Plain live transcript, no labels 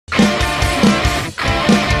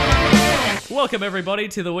Welcome, everybody,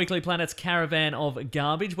 to the Weekly Planet's Caravan of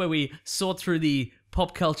Garbage, where we sort through the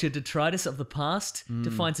pop culture detritus of the past to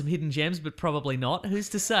find some hidden gems, but probably not. Who's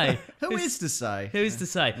to say? Who is to say? Who's to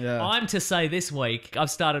say? Yeah. I'm to say this week, I've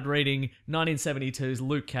started reading 1972's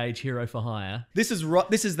Luke Cage, Hero for Hire. This is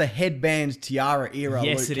the headband tiara era.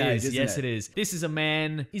 Yes, Luke it Cage, is. isn't Yes, it? it is. This is a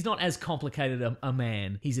man. He's not as complicated a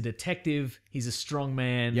man. He's a detective. He's a strong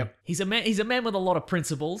man. Yep. He's a man with a lot of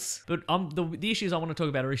principles. But the issues I want to talk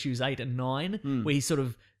about are issues 8 and 9, where he sort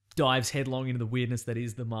of dives headlong into the weirdness that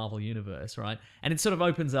is the Marvel universe, right? And it sort of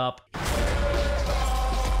opens up.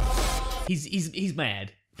 He's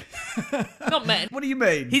mad. Not mad. What do you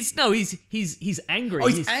mean? He's angry. Oh,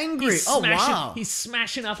 he's angry. Wow. He's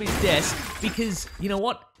smashing up his desk because, you know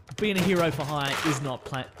what? Being a hero for hire is not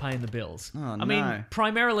paying the bills. Oh, I mean,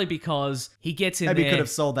 primarily because he gets in there... Maybe he could have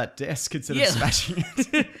sold that desk instead of smashing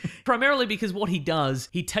it. Primarily because what he does,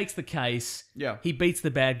 he takes the case, he beats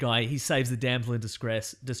the bad guy, he saves the damsel in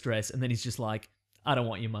distress, and then he's just like, I don't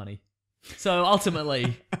want your money. So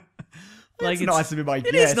ultimately... It's nice of him, I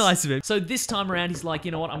guess. It is nice of him. So this time around, he's like,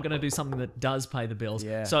 you know what? I'm going to do something that does pay the bills.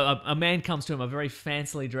 Yeah. So a man comes to him, a very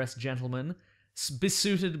fancily dressed gentleman,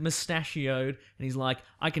 besuited, mustachioed, and he's like,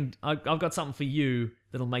 I've got something for you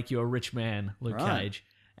that'll make you a rich man, Luke Cage.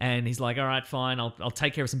 And he's like, all right, fine, I'll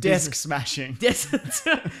take care of some desk business. smashing.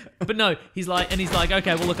 But no, he's like,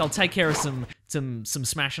 okay, well look, I'll take care of some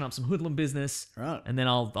smashing up, some hoodlum business, right? And then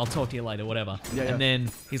I'll talk to you later, whatever. Yeah. And then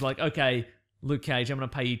he's like, okay, Luke Cage, I'm going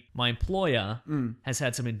to pay you. My employer has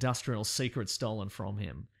had some industrial secrets stolen from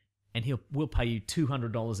him, and we'll pay you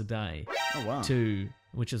 $200 a day. Oh wow.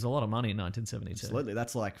 Which is a lot of money in 1972. Absolutely,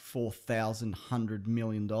 that's like $4,100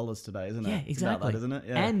 million today, isn't it? Yeah, It's exactly. about that, isn't it?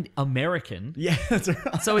 Yeah. And American. Yeah, that's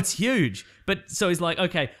right. So it's huge. But so he's like,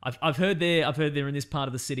 okay, I've heard they're in this part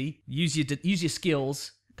of the city. Use your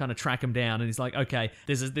skills. Kind of track him down, and he's like, okay,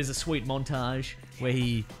 there's a sweet montage where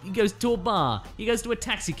he goes to a bar, he goes to a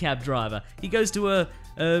taxi cab driver, he goes to a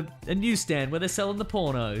newsstand where they're selling the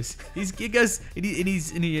pornos. He's tracking.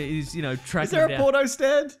 Is there him a down. porno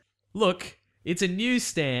stand? Look, it's a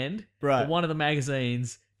newsstand, right? But one of the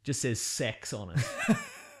magazines just says sex on it.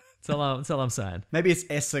 That's all I'm saying. Maybe it's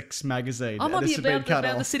Essex magazine. I might be about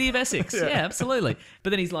the city of Essex. Yeah. Yeah, absolutely.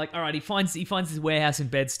 But then he's like, all right, he finds his warehouse in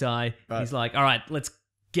Bed-Stuy. Right. He's like, all right, let's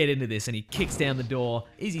get into this, and he kicks down the door.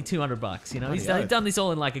 Easy $200, you know. He's done this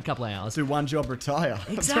all in like a couple of hours. Do one job, retire.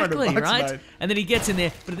 Exactly, $200, right? mate. And then he gets in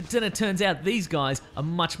there, but then it turns out these guys are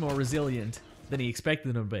much more resilient than he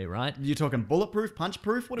expected them to be, right? You talking bulletproof,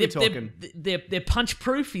 punch-proof? What are we talking? They're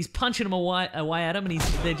punch-proof. He's punching them away at him, and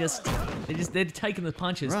they're taking the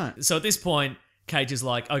punches. Right. So at this point, Cage is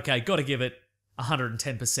like, okay, got to give it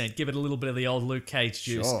 110%. Give it a little bit of the old Luke Cage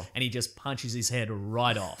juice, Sure. and he just punches his head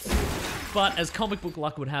right off. But as comic book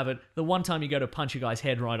luck would have it, the one time you go to punch a guy's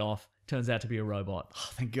head right off turns out to be a robot. Oh,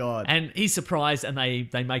 thank God. And he's surprised, and they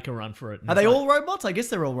make a run for it. Are they all robots? I guess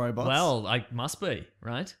they're all robots. Well, must be,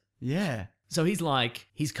 right? Yeah. So he's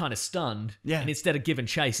kind of stunned. Yeah. And instead of giving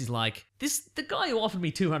chase, he's like, the guy who offered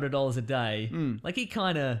me $200 a day, like he's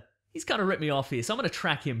kind of ripped me off here, so I'm going to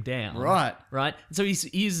track him down. Right. Right? So he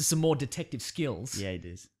uses some more detective skills. Yeah, he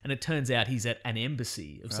does. And it turns out he's at an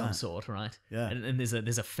embassy of some sort, right? Yeah. And there's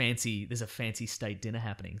a fancy state dinner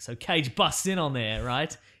happening. So Cage busts in on there,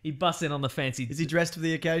 right? He busts in on the fancy. Is he dressed for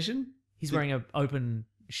the occasion? He's wearing an open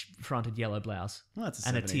fronted yellow blouse. Oh, that's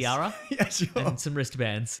and 70s. a tiara. Yeah, sure. And some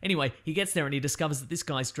wristbands. Anyway, he gets there and he discovers that this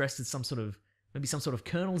guy's dressed as some sort of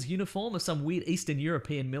colonel's uniform of some weird Eastern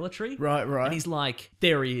European military. Right. And he's like,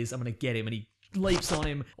 there he is, I'm going to get him. And he leaps on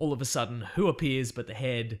him. All of a sudden, who appears but the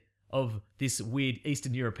head of this weird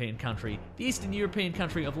Eastern European country? The Eastern European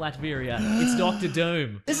country of Latveria. It's Dr.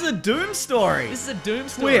 Doom. This is a Doom story. This is a Doom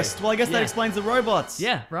story. Twist. Well, I guess that explains the robots.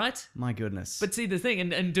 Yeah, right? My goodness. But see, the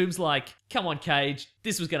thing, and Doom's like, come on, Cage,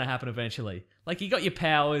 this was going to happen eventually. Like, you got your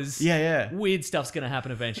powers. Yeah. Weird stuff's going to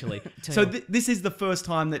happen eventually. So this is the first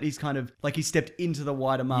time that he's kind of, like, he stepped into the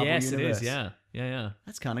wider Marvel universe. Yes, it is, yeah.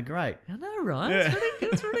 That's kind of great. I know, right? Yeah.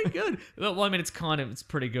 It's pretty good. Well, I mean, it's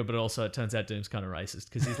pretty good, but also it turns out Doom's kind of racist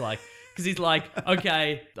because he's like,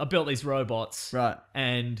 okay, I built these robots, right?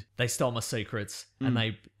 And they stole my secrets, and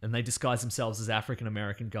they disguise themselves as African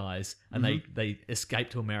American guys, and they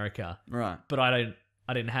escape to America, right? But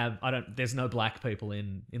there's no black people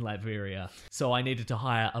in Latveria, so I needed to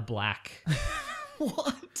hire a black.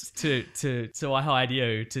 What? So I hired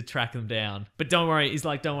you to track them down. But don't worry, he's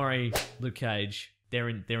like, don't worry, Luke Cage. They're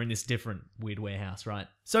in this different weird warehouse, right?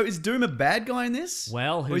 So is Doom a bad guy in this?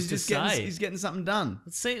 Well, who's to say? He's getting something done.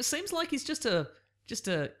 It seems like he's just a just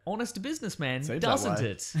a honest businessman, Seems that doesn't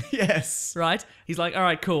way. it? Yes. Right? He's like, all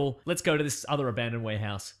right, cool. Let's go to this other abandoned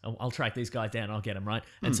warehouse. I'll track these guys down. I'll get them, right?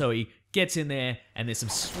 And so he gets in there, and there's some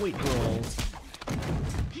sweet brawls.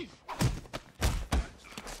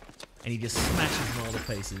 And he just smashes them all to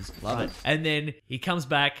pieces. Love it. And then he comes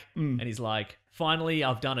back, and he's like, finally,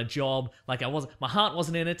 I've done a job. Like, my heart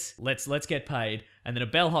wasn't in it. Let's get paid. And then a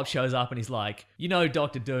bellhop shows up, and he's like, you know,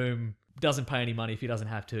 Dr. Doom doesn't pay any money if he doesn't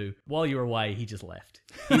have to. While you were away, he just left.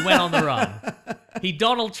 He went on the run. He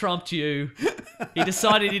Donald Trumped you. He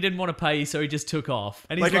decided he didn't want to pay you, so he just took off.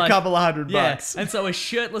 And he's Like a couple of $100. And so a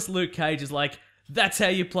shirtless Luke Cage is like, that's how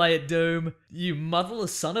you play it, Doom. You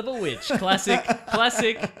motherless son of a witch. Classic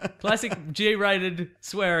G-rated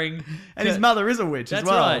swearing. And his mother is a witch as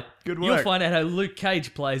well. That's right. Good work. You'll find out how Luke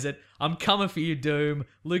Cage plays it. I'm coming for you, Doom.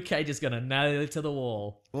 Luke Cage is going to nail it to the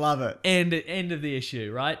wall. Love it. End of the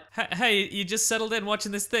issue, right? Hey, you just settled in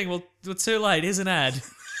watching this thing. Well, it's too late. Here's an ad.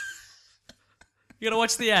 You gotta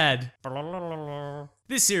watch the ad.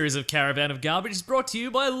 This series of Caravan of Garbage is brought to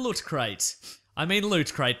you by Loot Crate. I mean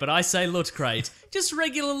Loot Crate, but I say Loot Crate. Just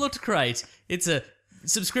regular Loot Crate. It's a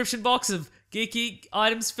subscription box of geeky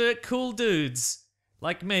items for cool dudes.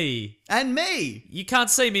 Like me. And me. You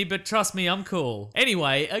can't see me, but trust me, I'm cool.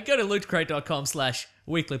 Anyway, go to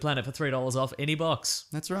lootcrate.com/weeklyplanet for $3 off any box.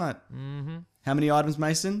 That's right. Mm-hmm. How many items,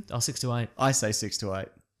 Mason? 6 to 8. I say 6 to 8.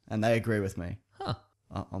 And they agree with me. Huh.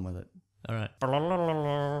 I'm with it. All right.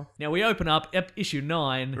 Now we open up issue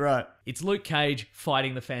 9. Right. It's Luke Cage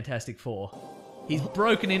fighting the Fantastic Four. He's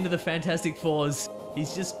broken into the Fantastic Fours.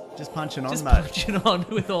 He's just punching on, mate. punching on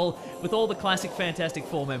with all the classic Fantastic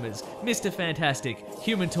Four members. Mr. Fantastic,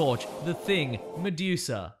 Human Torch, The Thing,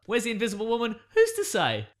 Medusa. Where's the Invisible Woman? Who's to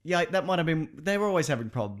say? Yeah, that might have been... They were always having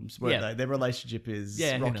problems, weren't Yeah. they? Their relationship is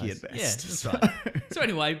Who rocky knows? at best. Yeah, that's right. So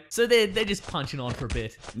anyway, they're just punching on for a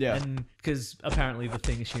bit. Yeah. And because apparently The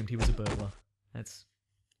Thing assumed he was a burglar. That's...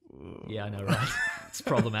 Yeah, I know, right? It's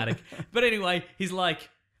problematic. But anyway, he's like,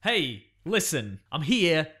 hey... Listen, I'm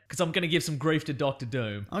here because I'm going to give some grief to Dr.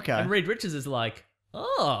 Doom. Okay. And Reed Richards is like,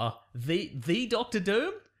 oh, the Dr.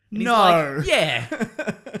 Doom? And he's No. like, yeah.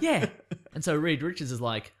 Yeah. And so Reed Richards is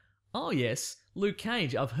like, oh yes, Luke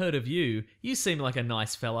Cage, I've heard of you. You seem like a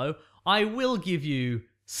nice fellow. I will give you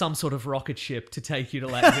some sort of rocket ship to take you to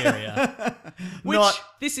Latveria. Which,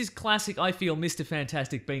 this is classic, I feel, Mr.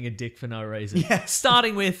 Fantastic being a dick for no reason. Yes.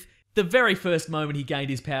 Starting with... the very first moment he gained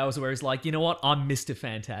his powers where he's like, you know what, I'm Mr.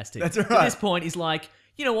 Fantastic. That's right. At this point, he's like,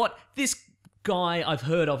 you know what, this guy I've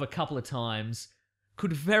heard of a couple of times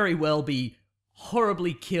could very well be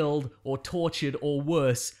horribly killed or tortured or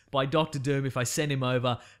worse by Dr. Doom if I send him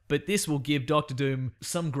over, but this will give Dr. Doom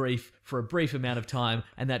some grief for a brief amount of time,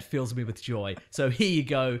 and that fills me with joy. So here you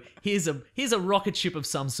go. Here's a rocket ship of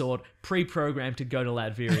some sort, pre-programmed to go to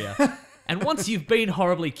Latveria. And once you've been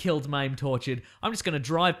horribly killed, maimed, tortured, I'm just going to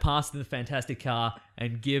drive past in the Fantastic car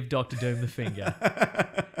and give Dr. Doom the finger.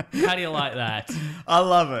 How do you like that? I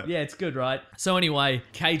love it. Yeah, it's good, right? So anyway,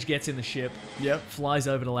 Cage gets in the ship, Yep. flies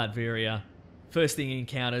over to Latveria. First thing he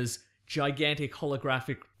encounters, gigantic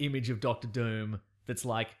holographic image of Dr. Doom that's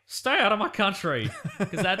like, stay out of my country.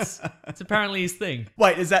 Because that's apparently his thing.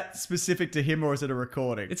 Wait, is that specific to him or is it a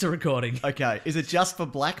recording? It's a recording. Okay, is it just for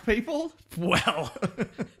black people? Well,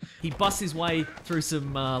 he busts his way through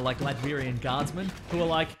some like Latvian guardsmen who are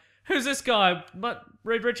like, "Who's this guy?" But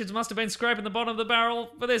Reed Richards must have been scraping the bottom of the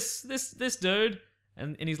barrel for this dude.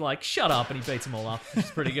 And he's like, "Shut up!" And he beats them all up, which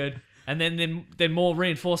is pretty good. And then more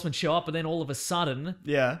reinforcements show up, and then all of a sudden,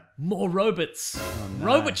 Yeah. more robots. no.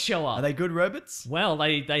 Robots show up. Are they good robots? Well,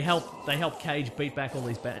 they help Cage beat back all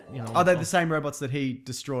these Are they the same robots that he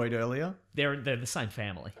destroyed earlier? They're the same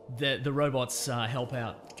family. The robots help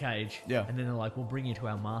out Cage. Yeah. And then they're like, we'll bring you to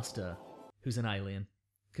our master, who's an alien,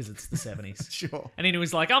 because it's the 70s. Sure. And he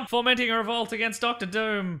was like, I'm fomenting a revolt against Dr.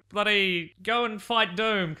 Doom. Bloody go and fight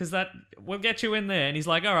Doom, because that will get you in there. And he's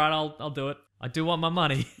like, all right, I'll do it. I do want my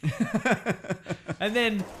money. And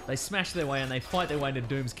then they smash their way and they fight their way into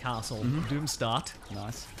Doom's castle, Doomstart.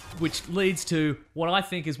 Nice. Which leads to what I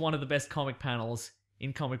think is one of the best comic panels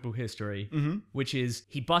in comic book history, which is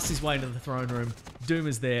he busts his way into the throne room, Doom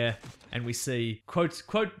is there, and we see, quote,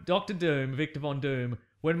 Dr. Doom, Victor Von Doom,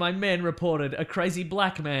 when my men reported a crazy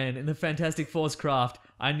black man in the Fantastic Four's craft,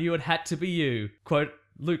 I knew it had to be you. Quote,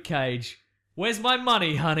 Luke Cage, where's my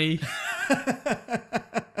money, honey?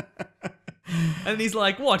 And he's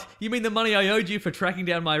like, what? You mean the money I owed you for tracking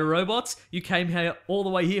down my robots? You came here all the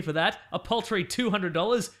way here for that? A paltry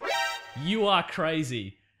 $200? You are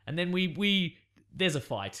crazy. And then we there's a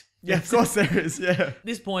fight. Yeah, of course there is. Yeah. At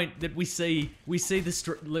this point that we see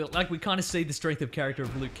the we kind of see the strength of character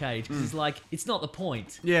of Luke Cage, because it's like, it's not the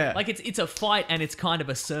point. Yeah. Like it's a fight, and it's kind of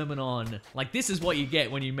a sermon on, like, this is what you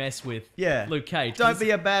get when you mess with Luke Cage. Don't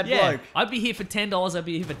be a bad bloke. I'd be here for $10. I'd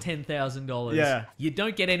be here for $10,000. Yeah. You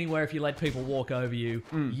don't get anywhere if you let people walk over you.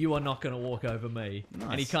 You are not going to walk over me.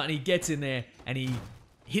 Nice. And he gets in there and he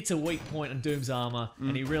hits a weak point on Doom's armor,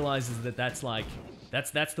 and he realizes that that's like.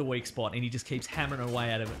 That's the weak spot, and he just keeps hammering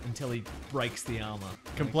away at it until he breaks the armor.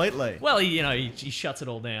 Completely. Well, he shuts it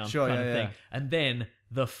all down. Sure, kind of yeah, thing. yeah. And then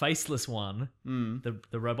the faceless one,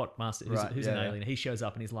 the robot master, who's an alien, he shows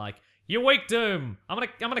up and he's like, "You're weak, Doom. I'm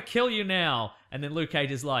gonna kill you now." And then Luke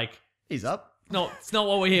Cage is like, He's up. "No, it's not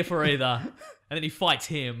what we're here for either." And then he fights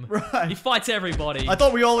him. Right. He fights everybody. I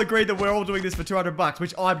thought we all agreed that we're all doing this for $200,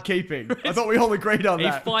 which I'm keeping. I thought we all agreed on He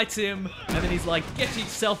that. fights him, and then he's like, "Get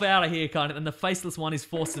yourself out of here," kind of. And the faceless one is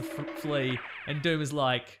forced to flee. And Doom is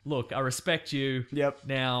like, "Look, I respect you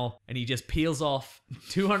now." And he just peels off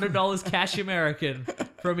 $200 cash American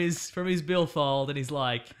from his billfold, and he's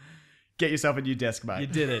like, Get yourself a new desk, mate. "You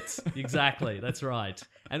did it. Exactly. That's right."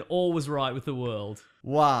 And all was right with the world.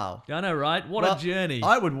 Wow. I know, right? What a journey.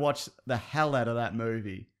 I would watch the hell out of that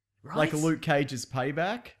movie. Right? Like Luke Cage's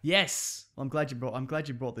Payback. Yes. I'm glad you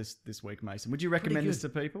brought this week, Mason. Would you recommend this to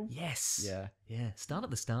people? Yes. Yeah. Yeah. Start at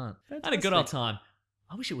the start. I had a Fantastic. good old time.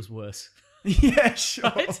 I wish it was worse. Yeah, sure.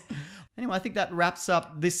 Right? Anyway, I think that wraps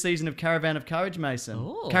up this season of Caravan of Courage, Mason.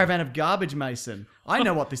 Oh. Caravan of Garbage, Mason. I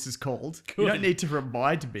know what this is called. You don't need to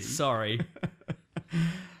remind me. Sorry.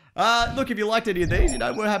 Look, if you liked any of these,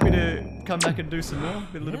 we're happy to come back and do some more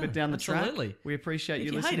a little bit down the absolutely. track. We appreciate If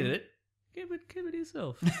you listening. hated it, give it to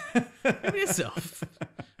yourself. Give it to yourself.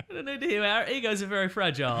 I don't need to hear. Our egos are very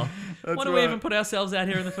fragile. Why do we right. even put ourselves out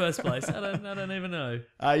here in the first place? I don't even know.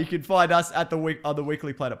 You can find us at on the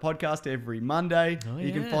Weekly Planet podcast every Monday. Oh,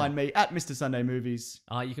 You can yeah. find me at Mr. Sunday Movies.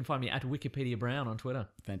 You can find me at Wikipedia Brown on Twitter.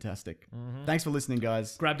 Fantastic. Thanks for listening,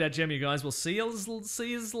 guys. Grab that gem, you guys. We'll see you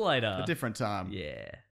later. A different time. Yeah.